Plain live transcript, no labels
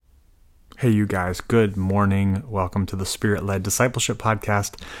Hey, you guys. Good morning. Welcome to the Spirit-Led Discipleship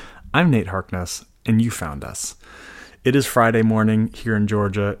Podcast. I'm Nate Harkness, and you found us. It is Friday morning here in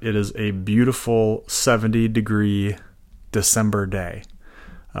Georgia. It is a beautiful 70-degree December day.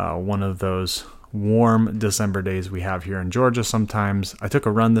 One of those warm December days we have here in Georgia sometimes. I took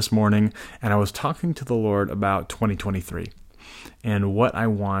a run this morning, and I was talking to the Lord about 2023 and what I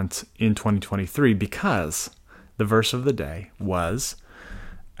want in 2023 because the verse of the day was,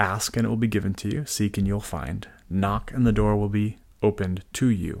 "Ask and it will be given to you, seek and you'll find, knock and the door will be opened to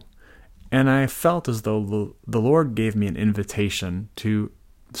you." And I felt as though the Lord gave me an invitation to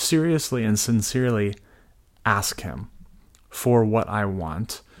seriously and sincerely ask Him for what I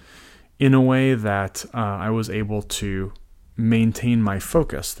want in a way that I was able to maintain my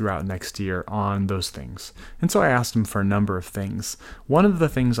focus throughout next year on those things. And so I asked Him for a number of things. One of the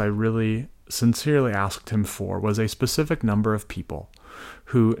things I really sincerely asked Him for was a specific number of people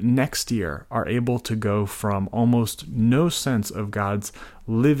who next year are able to go from almost no sense of God's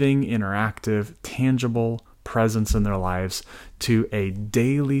living, interactive, tangible presence in their lives to a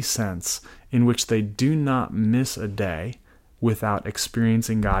daily sense in which they do not miss a day without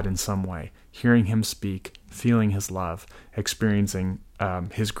experiencing God in some way, hearing Him speak, feeling His love, experiencing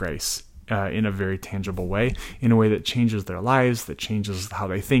His grace in a very tangible way, in a way that changes their lives, that changes how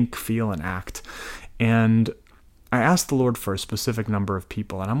they think, feel, and act. And I asked the Lord for a specific number of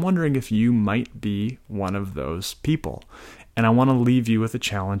people, and I'm wondering if you might be one of those people. And I want to leave you with a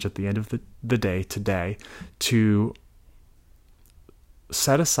challenge at the end of the day today to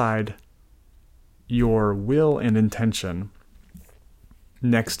set aside your will and intention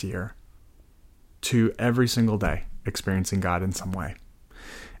next year to every single day experiencing God in some way.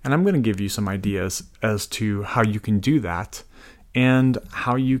 And I'm going to give you some ideas as to how you can do that and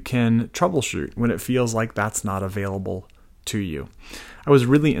how you can troubleshoot when it feels like that's not available to you. I was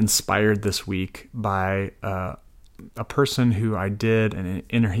really inspired this week by a person who I did an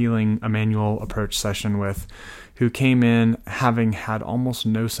inner healing Emmanuel approach session with, who came in having had almost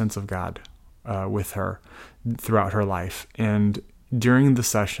no sense of God with her throughout her life. And during the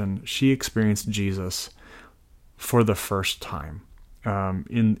session, she experienced Jesus for the first time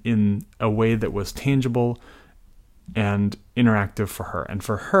in a way that was tangible and interactive for her. And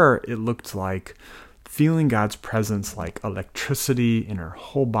for her, it looked like feeling God's presence like electricity in her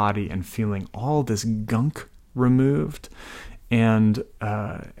whole body and feeling all this gunk removed and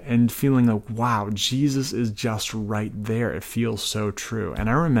feeling like, wow, Jesus is just right there. It feels so true. And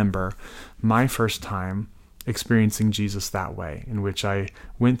I remember my first time experiencing Jesus that way, in which I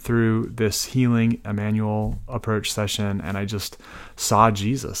went through this healing Emmanuel approach session and I just saw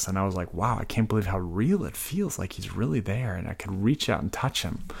Jesus and I was like, wow, I can't believe how real it feels, like He's really there and I could reach out and touch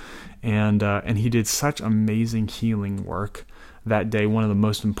Him. And He did such amazing healing work that day. One of the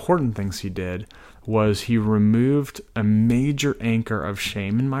most important things He did was He removed a major anchor of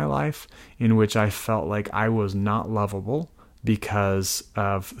shame in my life, in which I felt like I was not lovable because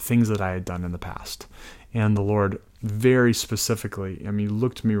of things that I had done in the past. And the Lord very specifically,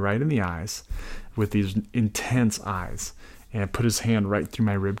 looked me right in the eyes with these intense eyes and put His hand right through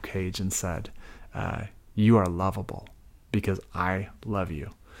my rib cage and said, you are lovable because I love you.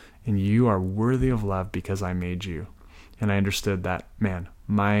 And you are worthy of love because I made you. And I understood that, man,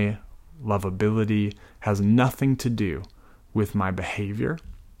 my lovability has nothing to do with my behavior.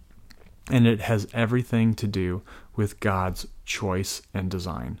 And it has everything to do with God's choice and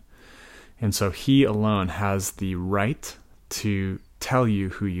design. And so He alone has the right to tell you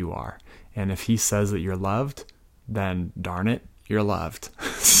who you are. And if He says that you're loved, then darn it, you're loved.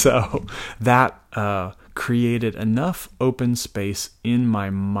 So that created enough open space in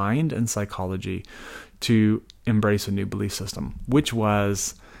my mind and psychology to embrace a new belief system, which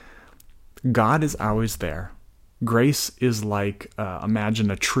was God is always there. Grace is like,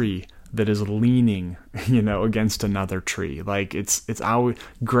 imagine a tree that is leaning, against another tree. Like it's always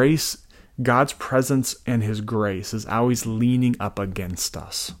grace. God's presence and His grace is always leaning up against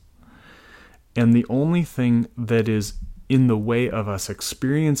us. And the only thing that is in the way of us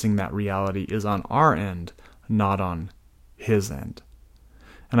experiencing that reality is on our end, not on His end.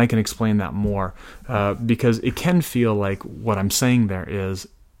 And I can explain that more because it can feel like what I'm saying there is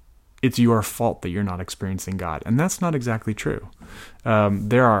it's your fault that you're not experiencing God. And that's not exactly true.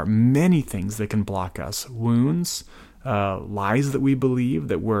 There are many things that can block us. Wounds, lies that we believe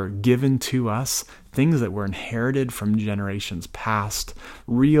that were given to us, things that were inherited from generations past,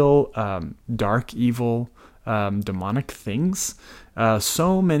 real dark, evil, demonic things.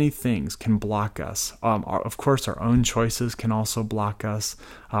 So many things can block us. Of course, our own choices can also block us.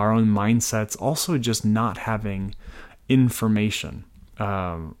 Our own mindsets, also just not having information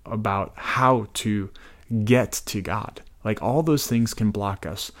about how to get to God. Like, all those things can block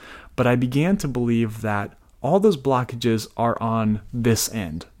us. But I began to believe that all those blockages are on this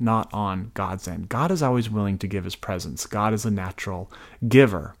end, not on God's end. God is always willing to give his presence. God is a natural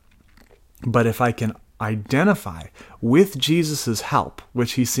giver. But if I can identify with Jesus' help,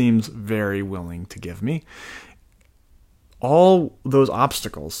 which he seems very willing to give me, all those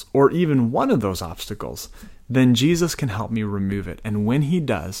obstacles, or even one of those obstacles, then Jesus can help me remove it. And when he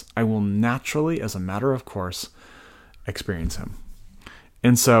does, I will naturally, as a matter of course, experience him.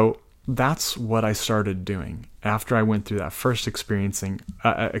 And so that's what I started doing after I went through that first experience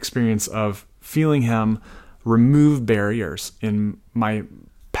of feeling him remove barriers in my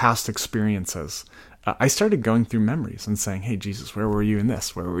past experiences. I started going through memories and saying, hey, Jesus, where were you in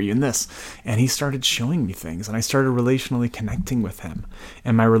this? Where were you in this? And he started showing me things, and I started relationally connecting with him,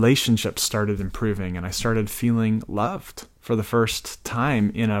 and my relationships started improving, and I started feeling loved for the first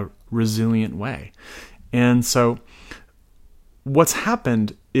time in a resilient way. And so what's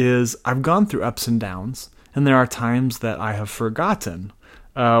happened is I've gone through ups and downs, and there are times that I have forgotten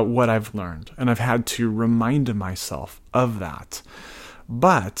what I've learned, and I've had to remind myself of that.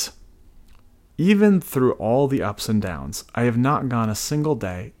 But even through all the ups and downs, I have not gone a single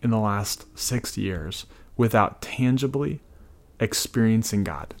day in the last 6 years without tangibly experiencing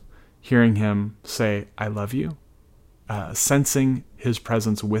God, hearing him say, I love you, sensing his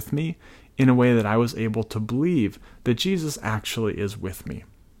presence with me in a way that I was able to believe that Jesus actually is with me.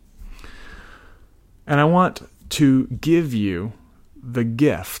 And I want to give you the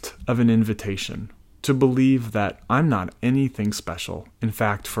gift of an invitation to believe that I'm not anything special. In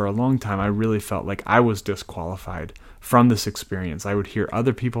fact, for a long time, I really felt like I was disqualified from this experience. I would hear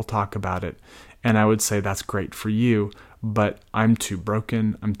other people talk about it, and I would say, that's great for you, but I'm too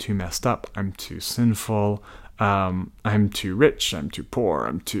broken, I'm too messed up, I'm too sinful, I'm too rich, I'm too poor,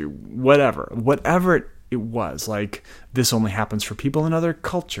 I'm too whatever it was. Like, this only happens for people in other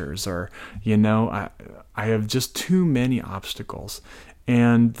cultures, or, I have just too many obstacles.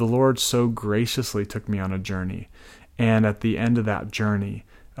 And the Lord so graciously took me on a journey. And at the end of that journey,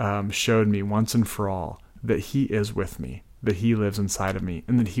 showed me once and for all that he is with me, that he lives inside of me,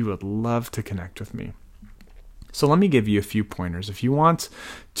 and that he would love to connect with me. So let me give you a few pointers. If you want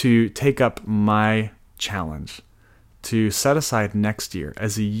to take up my challenge to set aside next year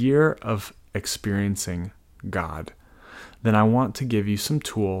as a year of experiencing God, then I want to give you some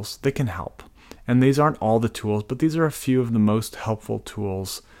tools that can help. And these aren't all the tools, but these are a few of the most helpful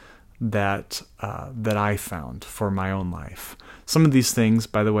tools that I found for my own life. Some of these things,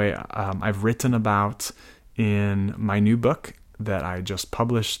 by the way, I've written about in my new book that I just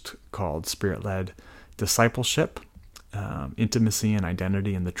published called Spirit-Led Discipleship, Intimacy and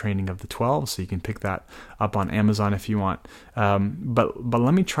Identity in the Training of the 12. So you can pick that up on Amazon if you want. But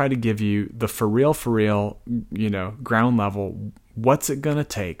let me try to give you the for real, ground level. What's it going to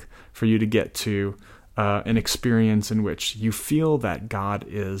take for you to get to an experience in which you feel that God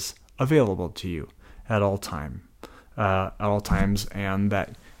is available to you at all times, and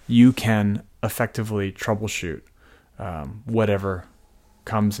that you can effectively troubleshoot whatever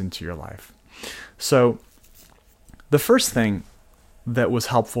comes into your life. So the first thing that was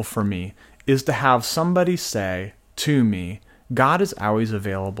helpful for me is to have somebody say to me, God is always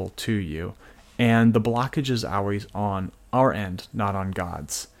available to you, and the blockage is always on our end, not on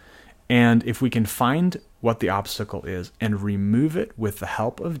God's. And if we can find what the obstacle is and remove it with the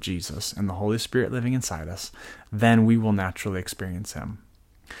help of Jesus and the Holy Spirit living inside us, then we will naturally experience him.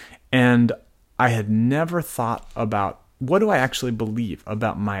 And I had never thought about, what do I actually believe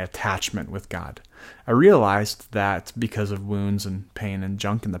about my attachment with God? I realized that because of wounds and pain and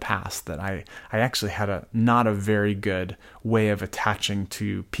junk in the past, that I actually had not a very good way of attaching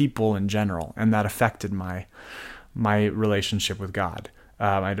to people in general, and that affected my relationship with God.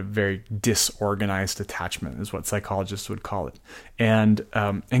 I had a very disorganized attachment, is what psychologists would call it. And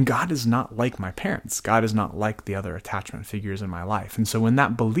God is not like my parents. God is not like the other attachment figures in my life. And so when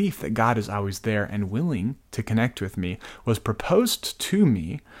that belief that God is always there and willing to connect with me was proposed to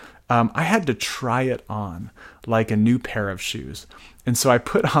me, I had to try it on like a new pair of shoes. And so I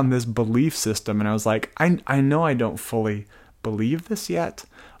put on this belief system, and I was like, I know I don't fully believe this yet,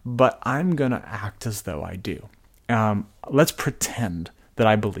 but I'm going to act as though I do. Let's pretend that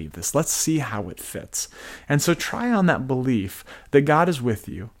I believe this. Let's see how it fits. And so try on that belief that God is with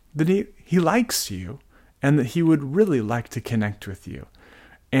you, that he likes you, and that he would really like to connect with you,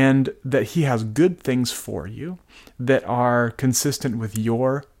 and that he has good things for you that are consistent with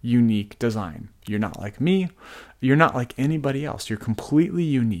your unique design. You're not like me. You're not like anybody else. You're completely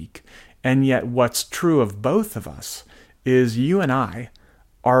unique. And yet what's true of both of us is you and I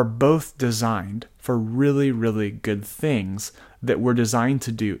are both designed for really, really good things that we're designed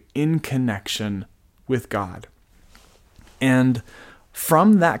to do in connection with God. And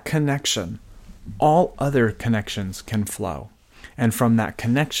from that connection, all other connections can flow. And from that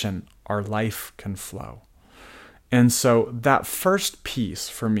connection, our life can flow. And so that first piece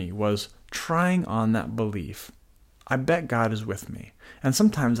for me was trying on that belief. I bet God is with me. And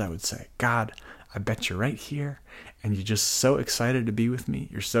sometimes I would say, God, I bet you're right here, and you're just so excited to be with me.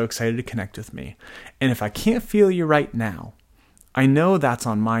 You're so excited to connect with me. And if I can't feel you right now, I know that's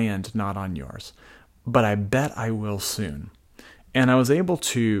on my end, not on yours. But I bet I will soon. And I was able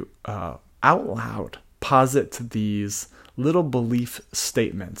to, out loud, posit these little belief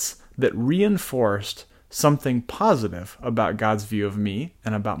statements that reinforced something positive about God's view of me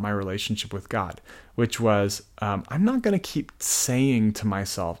and about my relationship with God, which was, I'm not going to keep saying to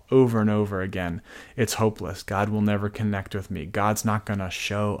myself over and over again, it's hopeless. God will never connect with me. God's not going to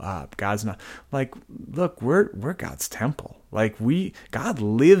show up. God's not like, look, we're God's temple. Like God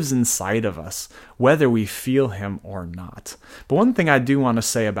lives inside of us, whether we feel him or not. But one thing I do want to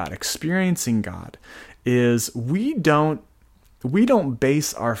say about experiencing God is we don't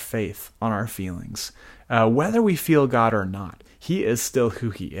base our faith on our feelings. Whether we feel God or not, he is still who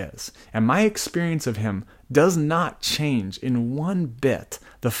he is. And my experience of him does not change in one bit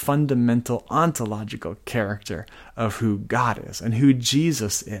the fundamental ontological character of who God is and who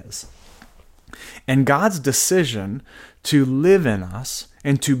Jesus is. And God's decision to live in us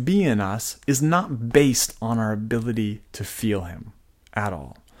and to be in us is not based on our ability to feel him at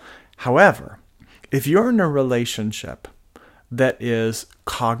all. However, if you're in a relationship that is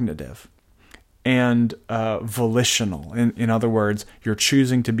cognitive and volitional, in other words, you're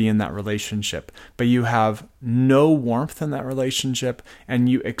choosing to be in that relationship, but you have no warmth in that relationship and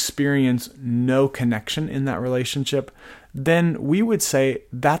you experience no connection in that relationship, then we would say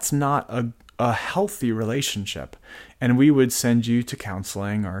that's not a healthy relationship. And we would send you to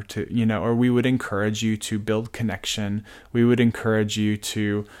counseling or we would encourage you to build connection. We would encourage you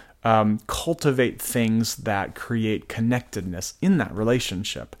to cultivate things that create connectedness in that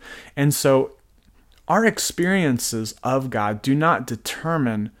relationship. And so our experiences of God do not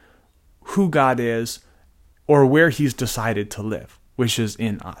determine who God is or where he's decided to live, which is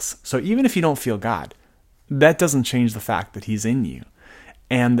in us. So even if you don't feel God, that doesn't change the fact that he's in you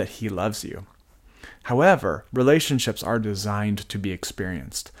and that he loves you. However, relationships are designed to be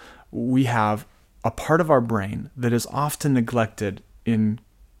experienced. We have a part of our brain that is often neglected in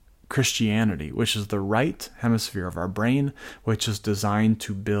Christianity, which is the right hemisphere of our brain, which is designed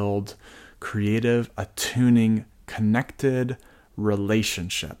to build creative, attuning, connected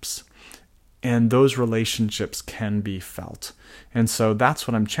relationships. And those relationships can be felt. And so that's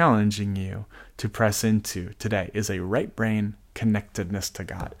what I'm challenging you to press into today, is a right brain connectedness to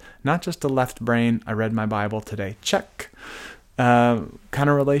God. Not just a left brain, I read my Bible today, check, kind of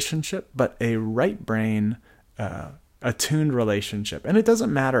relationship, but a right brain attuned relationship. And it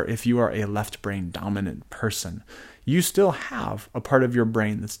doesn't matter if you are a left brain dominant person. You still have a part of your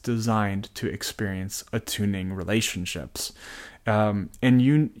brain that's designed to experience attuning relationships. And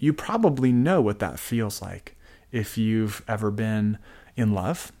you probably know what that feels like. If you've ever been in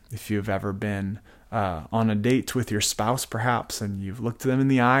love, if you've ever been on a date with your spouse perhaps, and you've looked them in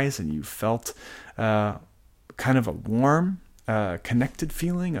the eyes and you felt kind of a warm, connected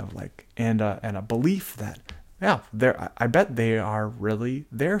feeling of and a belief that, I bet they are really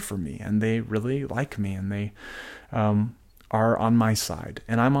there for me and they really like me and they are on my side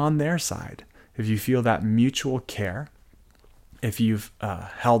and I'm on their side. If you feel that mutual care, if you've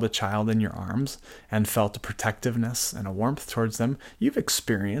held a child in your arms and felt a protectiveness and a warmth towards them, you've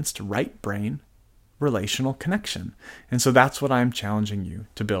experienced right brain relational connection. And so that's what I'm challenging you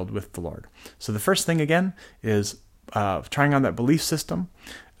to build with the Lord. So the first thing again is trying on that belief system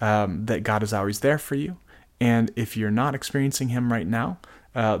that God is always there for you. And if you're not experiencing him right now,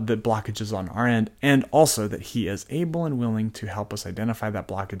 the blockage is on our end, and also that he is able and willing to help us identify that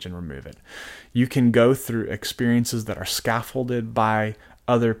blockage and remove it. You can go through experiences that are scaffolded by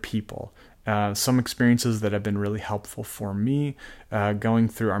other people. Some experiences that have been really helpful for me, going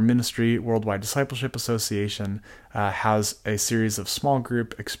through our ministry, Worldwide Discipleship Association, has a series of small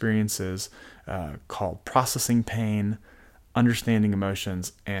group experiences called Processing Pain, Understanding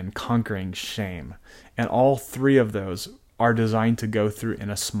Emotions, and Conquering Shame. And all three of those are designed to go through in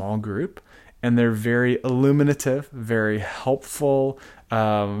a small group, and they're very illuminative, very helpful,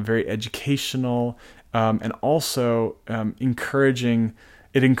 very educational, and also encouraging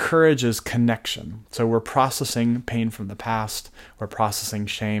It encourages connection. So we're processing pain from the past, we're processing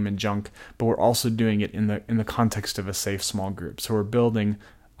shame and junk, but we're also doing it in the context of a safe small group. So we're building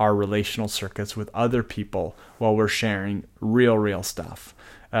our relational circuits with other people while we're sharing real stuff.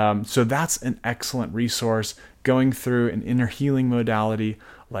 So that's an excellent resource. Going through an inner healing modality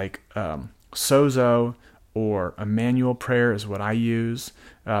like Sozo or Emmanuel prayer is what I use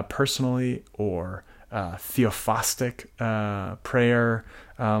personally, or Theophostic prayer.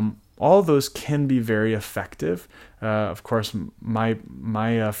 All those can be very effective. Of course,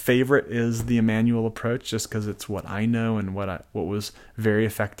 my favorite is the Emmanuel approach, just because it's what I know and what was very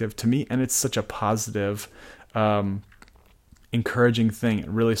effective to me, and it's such a positive, encouraging thing. It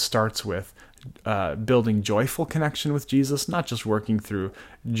really starts with building joyful connection with Jesus, not just working through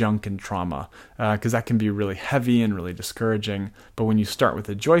junk and trauma, because that can be really heavy and really discouraging. But when you start with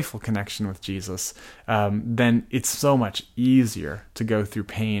a joyful connection with Jesus, then it's so much easier to go through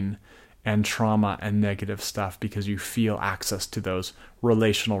pain and trauma and negative stuff, because you feel access to those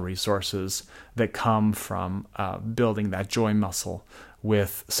relational resources that come from building that joy muscle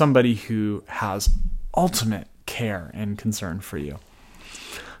with somebody who has ultimate care and concern for you.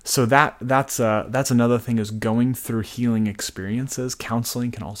 So that's another thing, is going through healing experiences.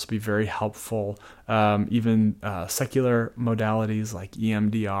 Counseling can also be very helpful. Even secular modalities like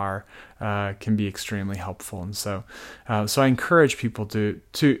EMDR can be extremely helpful. And so I encourage people to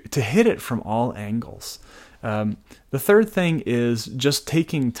hit it from all angles. The third thing is just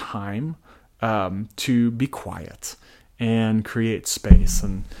taking time to be quiet and create space.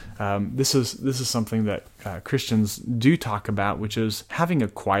 And this is something that Christians do talk about, which is having a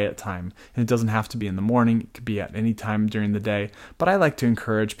quiet time. And it doesn't have to be in the morning; it could be at any time during the day. But I like to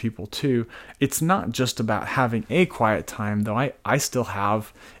encourage people too. It's not just about having a quiet time, though. I still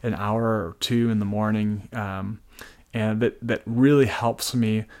have an hour or two in the morning, and that really helps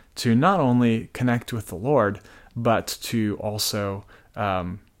me to not only connect with the Lord, but to also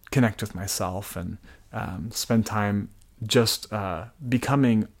connect with myself and spend time just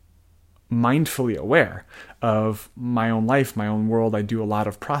becoming mindfully aware of my own life, my own world. I do a lot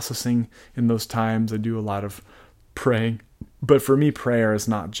of processing in those times. I do a lot of praying. But for me, prayer is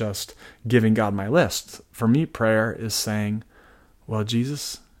not just giving God my list. For me, prayer is saying, well,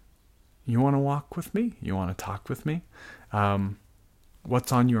 Jesus, you want to walk with me? You want to talk with me?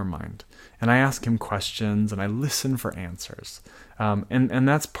 What's on your mind? And I ask him questions and I listen for answers. And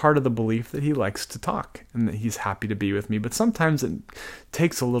that's part of the belief that he likes to talk and that he's happy to be with me. But sometimes it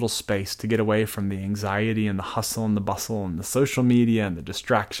takes a little space to get away from the anxiety and the hustle and the bustle and the social media and the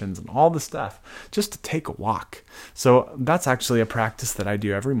distractions and all the stuff, just to take a walk. So that's actually a practice that I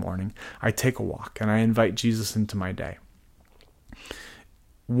do every morning. I take a walk and I invite Jesus into my day.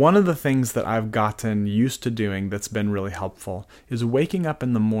 One of the things that I've gotten used to doing that's been really helpful is waking up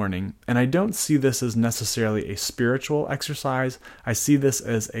in the morning, and I don't see this as necessarily a spiritual exercise. I see this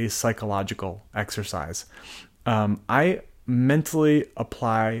as a psychological exercise. I mentally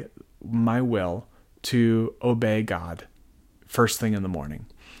apply my will to obey God first thing in the morning.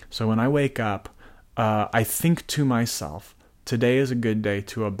 So when I wake up, I think to myself, today is a good day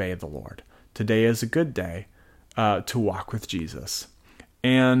to obey the Lord. Today is a good day to walk with Jesus.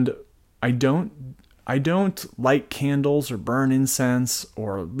 And I don't light candles or burn incense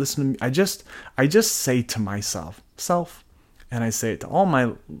or listen to I just say to myself, and I say it to all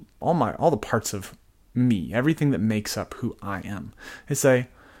the parts of me, everything that makes up who I am. I say,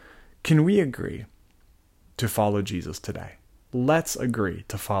 can we agree to follow Jesus today? Let's agree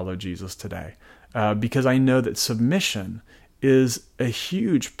to follow Jesus today. Because I know that submission is a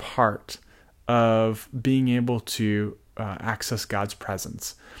huge part of being able to access God's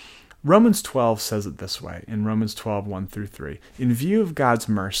presence. Romans 12 says it this way, in Romans 12, 1-3. In view of God's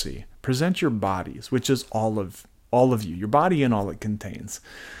mercy, present your bodies, which is all of you, your body and all it contains,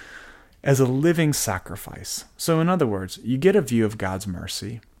 as a living sacrifice. So in other words, you get a view of God's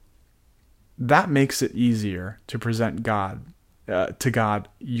mercy. That makes it easier to present to God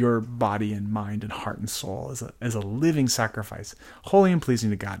your body and mind and heart and soul as a living sacrifice, holy and pleasing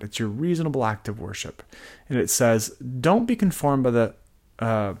to God. It's your reasonable act of worship. And it says, don't be conformed by the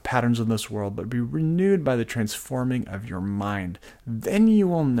patterns of this world, but be renewed by the transforming of your mind. Then you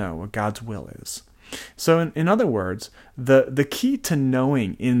will know what God's will is. So in other words, the key to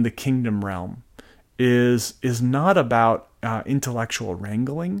knowing in the kingdom realm is not about intellectual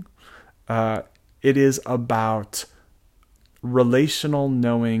wrangling. It is about relational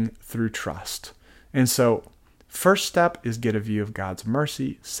knowing through trust. And so first step is get a view of God's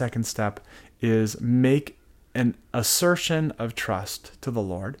mercy. Second step is make an assertion of trust to the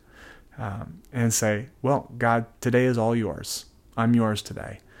Lord and say, well, God, today is all yours. I'm yours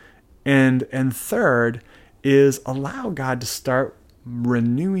today. And third is allow God to start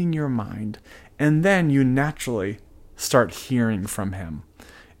renewing your mind, and then you naturally start hearing from him.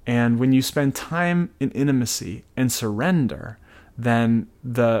 And when you spend time in intimacy and surrender, then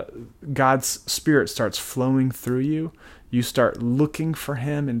God's Spirit starts flowing through you. You start looking for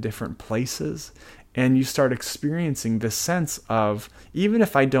him in different places, and you start experiencing this sense of, even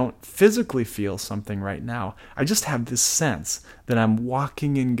if I don't physically feel something right now, I just have this sense that I'm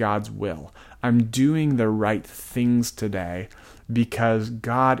walking in God's will. I'm doing the right things today because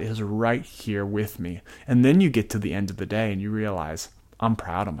God is right here with me. And then you get to the end of the day and you realize, I'm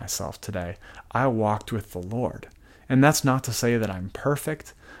proud of myself today. I walked with the Lord. And that's not to say that I'm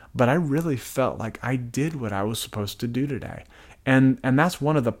perfect, but I really felt like I did what I was supposed to do today. And that's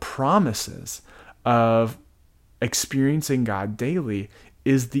one of the promises of experiencing God daily,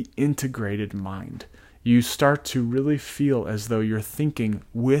 is the integrated mind. You start to really feel as though you're thinking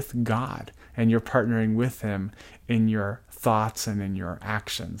with God and you're partnering with him in your thoughts and in your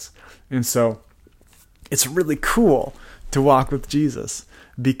actions. And so it's really cool to walk with Jesus,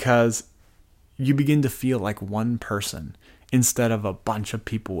 because you begin to feel like one person instead of a bunch of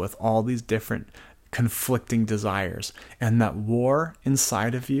people with all these different conflicting desires. And that war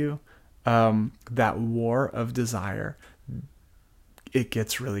inside of you, that war of desire, it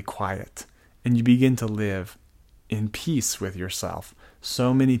gets really quiet, and you begin to live in peace with yourself.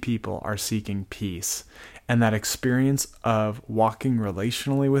 So many people are seeking peace, and that experience of walking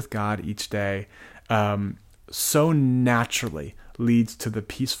relationally with God each day so naturally leads to the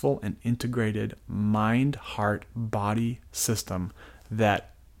peaceful and integrated mind, heart, body system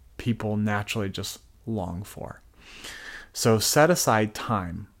that people naturally just long for. So set aside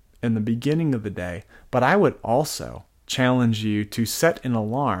time in the beginning of the day, but I would also challenge you to set an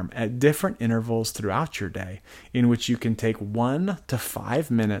alarm at different intervals throughout your day in which you can take 1 to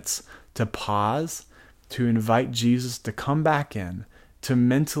 5 minutes to pause, to invite Jesus to come back in, to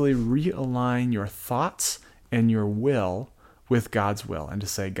mentally realign your thoughts and your will with God's will, and to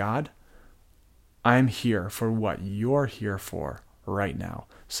say, God, I'm here for what you're here for right now.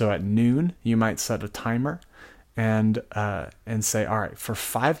 So at noon, you might set a timer and say, all right, for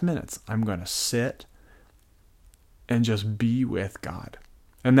 5 minutes, I'm going to sit and just be with God.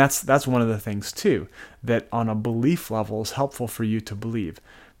 And that's one of the things too, that on a belief level is helpful for you to believe.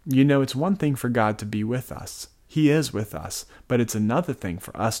 You know, it's one thing for God to be with us. He is with us, but it's another thing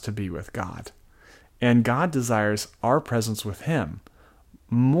for us to be with God. And God desires our presence with him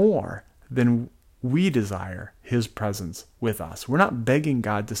more than we desire his presence with us. We're not begging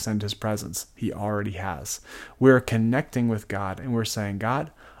God to send his presence. He already has. We're connecting with God, and we're saying,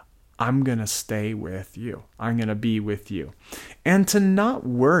 God, I'm going to stay with you. I'm going to be with you. And to not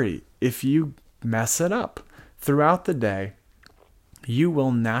worry if you mess it up. Throughout the day, you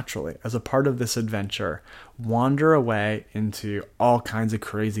will naturally, as a part of this adventure, wander away into all kinds of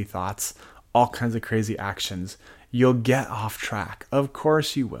crazy thoughts, all kinds of crazy actions. You'll get off track. Of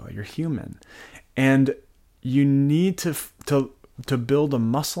course you will. You're human. And you need to build a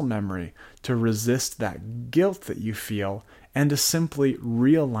muscle memory to resist that guilt that you feel, and to simply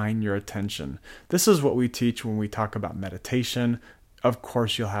realign your attention. This is what we teach when we talk about meditation. Of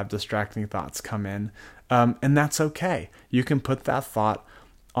course, you'll have distracting thoughts come in, and that's okay. You can put that thought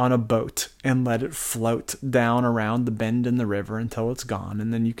on a boat and let it float down around the bend in the river until it's gone,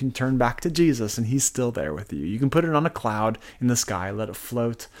 and then you can turn back to Jesus and he's still there with you. You can put it on a cloud in the sky, let it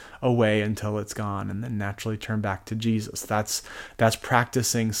float away until it's gone, and then naturally turn back to Jesus. That's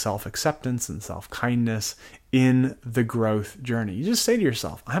practicing self-acceptance and self-kindness in the growth journey. You just say to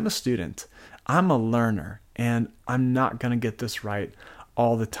yourself, I'm a student, I'm a learner, and I'm not going to get this right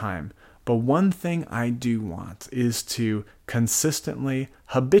all the time. But one thing I do want is to consistently,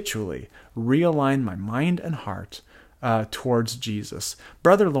 habitually realign my mind and heart towards Jesus.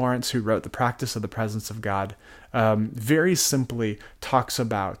 Brother Lawrence, who wrote The Practice of the Presence of God, very simply talks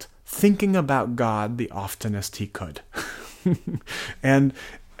about thinking about God the oftenest he could. And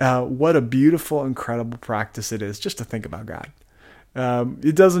what a beautiful, incredible practice it is just to think about God.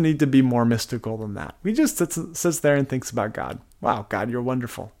 It doesn't need to be more mystical than that. We just sits there and thinks about God. Wow, God, you're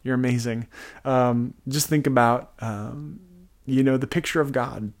wonderful. You're amazing. Just think about, the picture of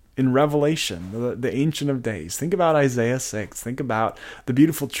God in Revelation, the Ancient of Days. Think about Isaiah 6. Think about the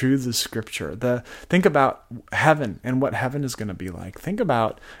beautiful truths of Scripture. Think about heaven and what heaven is going to be like. Think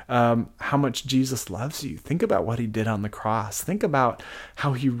about how much Jesus loves you. Think about what he did on the cross. Think about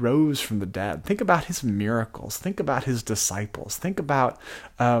how he rose from the dead. Think about his miracles. Think about his disciples. Think about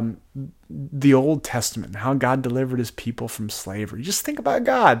the Old Testament, how God delivered his people from slavery. Just think about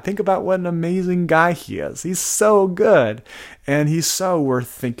God. Think about what an amazing guy he is. He's so good, and he's so worth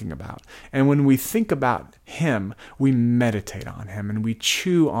thinking about. And when we think about him, we meditate on him, and we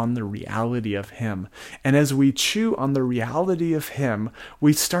chew on the reality of him. And as we chew on the reality of him,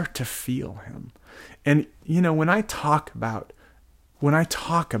 we start to feel him. And, when I talk about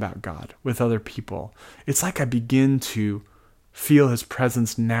God with other people, it's like I begin to feel his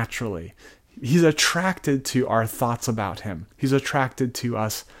presence naturally. He's attracted to our thoughts about him. He's attracted to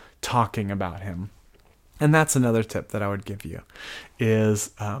us talking about him. And that's another tip that I would give you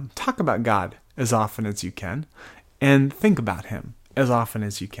is talk about God as often as you can and think about him as often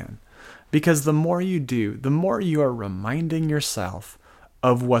as you can. Because the more you do, the more you are reminding yourself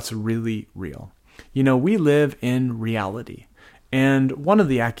of what's really real. We live in reality. And one of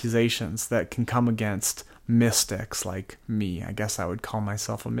the accusations that can come against mystics like me, I guess I would call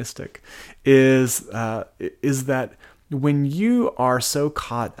myself a mystic, is that when you are so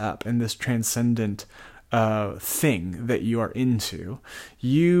caught up in this transcendent thing that you are into,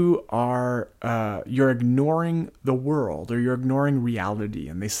 you're ignoring the world, or you're ignoring reality.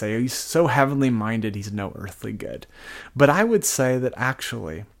 And they say, he's so heavenly minded, he's no earthly good. But I would say that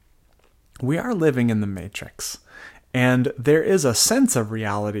actually we are living in the Matrix. And there is a sense of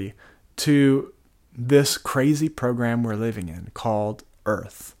reality to this crazy program we're living in called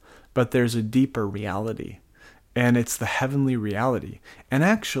Earth. But there's a deeper reality, and it's the heavenly reality. And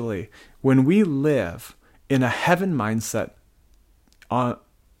actually, when we live in a heaven mindset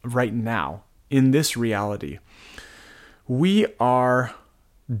right now, in this reality, we are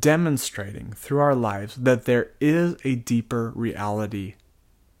demonstrating through our lives that there is a deeper reality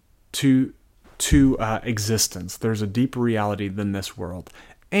to existence. There's a deeper reality than this world.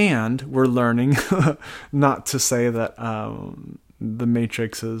 And we're learning not to say that the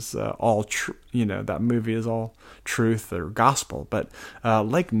Matrix is all true, that movie is all truth or gospel. But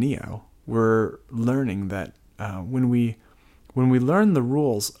like Neo, we're learning that when we learn the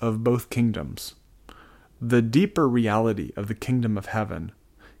rules of both kingdoms, the deeper reality of the kingdom of heaven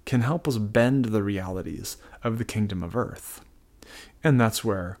can help us bend the realities of the kingdom of earth. And that's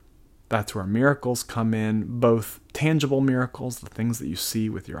where miracles come in, both tangible miracles, the things that you see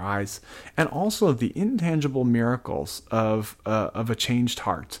with your eyes, and also the intangible miracles of a changed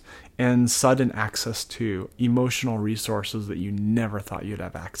heart and sudden access to emotional resources that you never thought you'd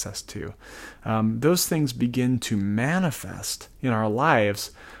have access to. Those things begin to manifest in our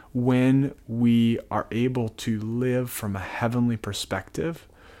lives when we are able to live from a heavenly perspective,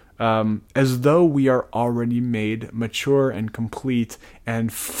 as though we are already made mature and complete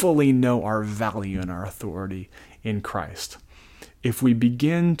and fully know our value and our authority in Christ. If we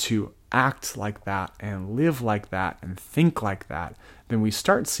begin to act like that and live like that and think like that, then we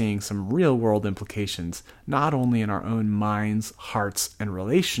start seeing some real world implications, not only in our own minds, hearts, and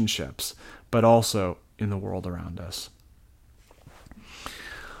relationships, but also in the world around us.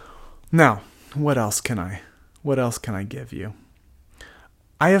 Now, what else can I give you?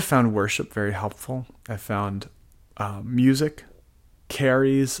 I have found worship very helpful. I found music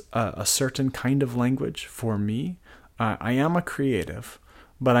carries a certain kind of language for me. I am a creative,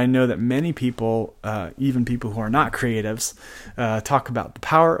 but I know that many people, even people who are not creatives, talk about the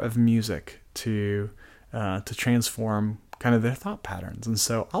power of music to transform kind of their thought patterns. And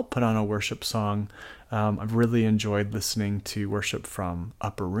so I'll put on a worship song. I've really enjoyed listening to worship from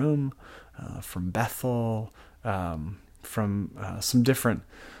Upper Room, from Bethel, from some different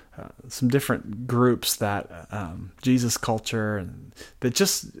groups that Jesus Culture, and that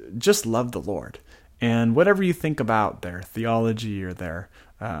just love the Lord. And whatever you think about their theology or their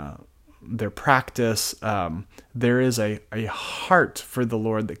practice, there is a heart for the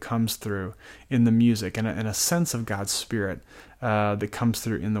Lord that comes through in the music, and a sense of God's Spirit that comes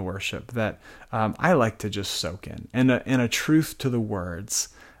through in the worship that I like to just soak in, and a truth to the words.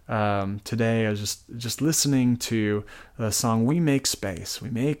 Today I was just listening to the song, "We Make Space, We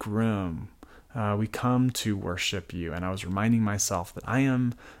Make Room, we come to worship you." And I was reminding myself that I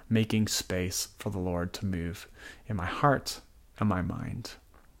am making space for the Lord to move in my heart and my mind.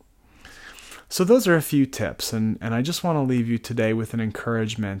 So those are a few tips, and I just want to leave you today with an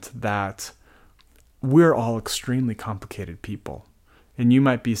encouragement that we're all extremely complicated people. And you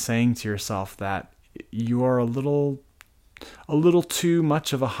might be saying to yourself that you're a little too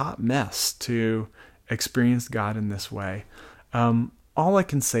much of a hot mess to experience God in this way. All I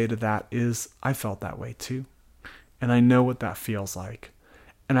can say to that is I felt that way too. And I know what that feels like.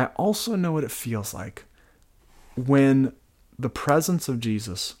 And I also know what it feels like when the presence of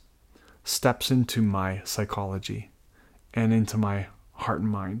Jesus steps into my psychology and into my heart and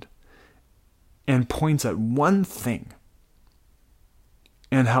mind. and points at one thing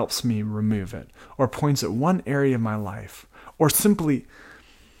and helps me remove it, or points at one area of my life, or simply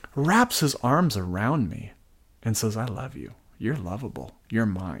wraps his arms around me and says, I love you. You're lovable. You're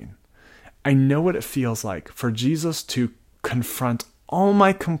mine. I know what it feels like for Jesus to confront all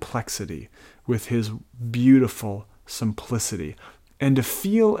my complexity with his beautiful simplicity, and to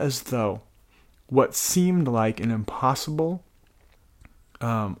feel as though what seemed like an impossible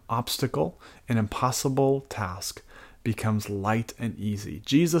obstacle, an impossible task, becomes light and easy.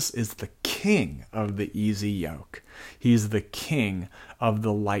 Jesus is the king of the easy yoke. He's the king of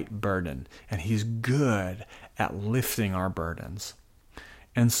the light burden, and he's good at lifting our burdens.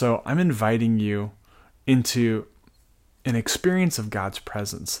 And so I'm inviting you into an experience of God's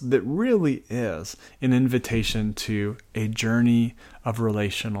presence that really is an invitation to a journey of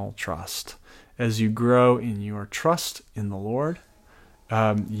relational trust. As you grow in your trust in the Lord,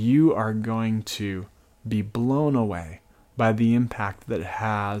 you are going to be blown away by the impact that it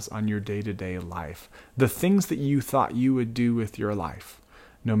has on your day-to-day life. The things that you thought you would do with your life,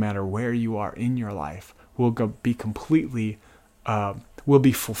 no matter where you are in your life, will be completely, will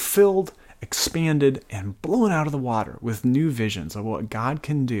be fulfilled, expanded, and blown out of the water with new visions of what God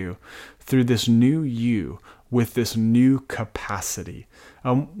can do through this new you with this new capacity.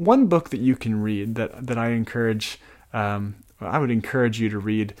 One book that you can read that I encourage, I would encourage you to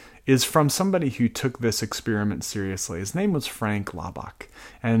read, is from somebody who took this experiment seriously. His name was Frank Laubach.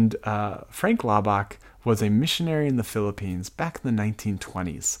 And Frank Laubach was a missionary in the Philippines back in the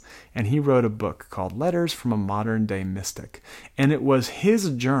 1920s. And he wrote a book called Letters from a Modern Day Mystic. And it was his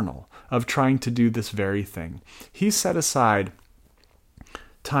journal of trying to do this very thing. He set aside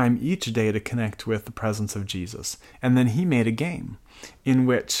time each day to connect with the presence of Jesus. And then he made a game in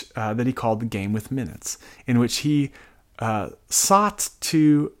which, that he called the Game with Minutes, in which he sought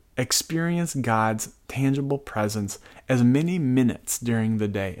to experience God's tangible presence as many minutes during the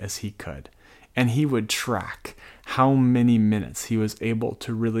day as he could. And he would track how many minutes he was able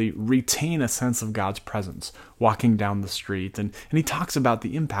to really retain a sense of God's presence walking down the street. And he talks about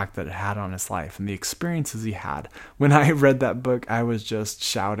the impact that it had on his life and the experiences he had. When I read that book, I was just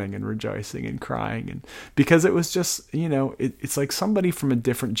shouting and rejoicing and crying. And because it was just, it's like somebody from a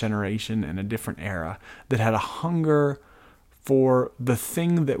different generation and a different era that had a hunger for the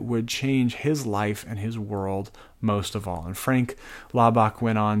thing that would change his life and his world most of all. And Frank Laubach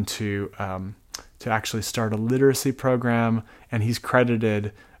went on to actually start a literacy program, and he's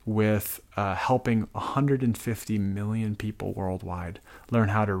credited with helping 150 million people worldwide learn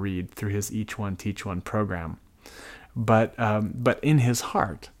how to read through his Each One Teach One program. But in his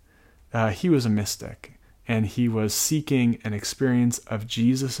heart, he was a mystic, and he was seeking an experience of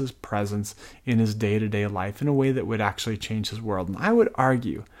Jesus's presence in his day-to-day life in a way that would actually change his world. And I would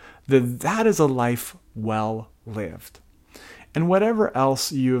argue that that is a life well lived. And whatever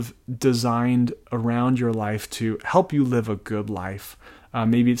else you've designed around your life to help you live a good life,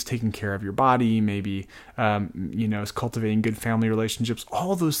 maybe it's taking care of your body, maybe it's cultivating good family relationships.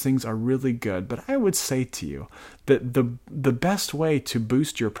 All those things are really good. But I would say to you that the best way to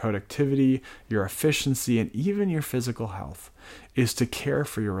boost your productivity, your efficiency, and even your physical health is to care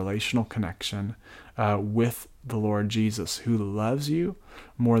for your relational connection with the Lord Jesus, who loves you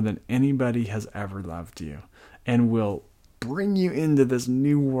more than anybody has ever loved you, and will bring you into this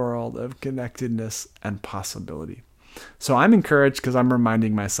new world of connectedness and possibility. So I'm encouraged because I'm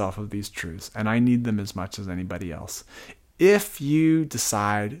reminding myself of these truths, and I need them as much as anybody else. If you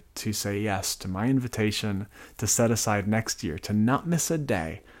decide to say yes to my invitation to set aside next year, to not miss a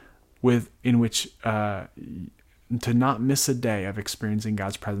day to not miss a day of experiencing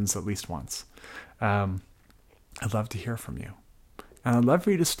God's presence at least once, I'd love to hear from you. And I'd love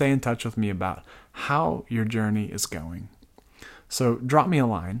for you to stay in touch with me about how your journey is going. So drop me a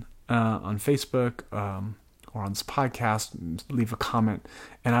line on Facebook or on this podcast, leave a comment.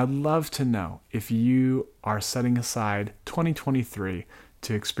 And I'd love to know if you are setting aside 2023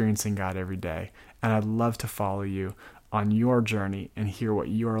 to experiencing God every day. And I'd love to follow you on your journey and hear what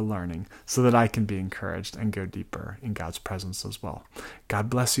you're learning so that I can be encouraged and go deeper in God's presence as well. God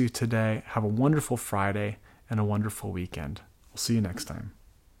bless you today. Have a wonderful Friday and a wonderful weekend. We'll see you next time.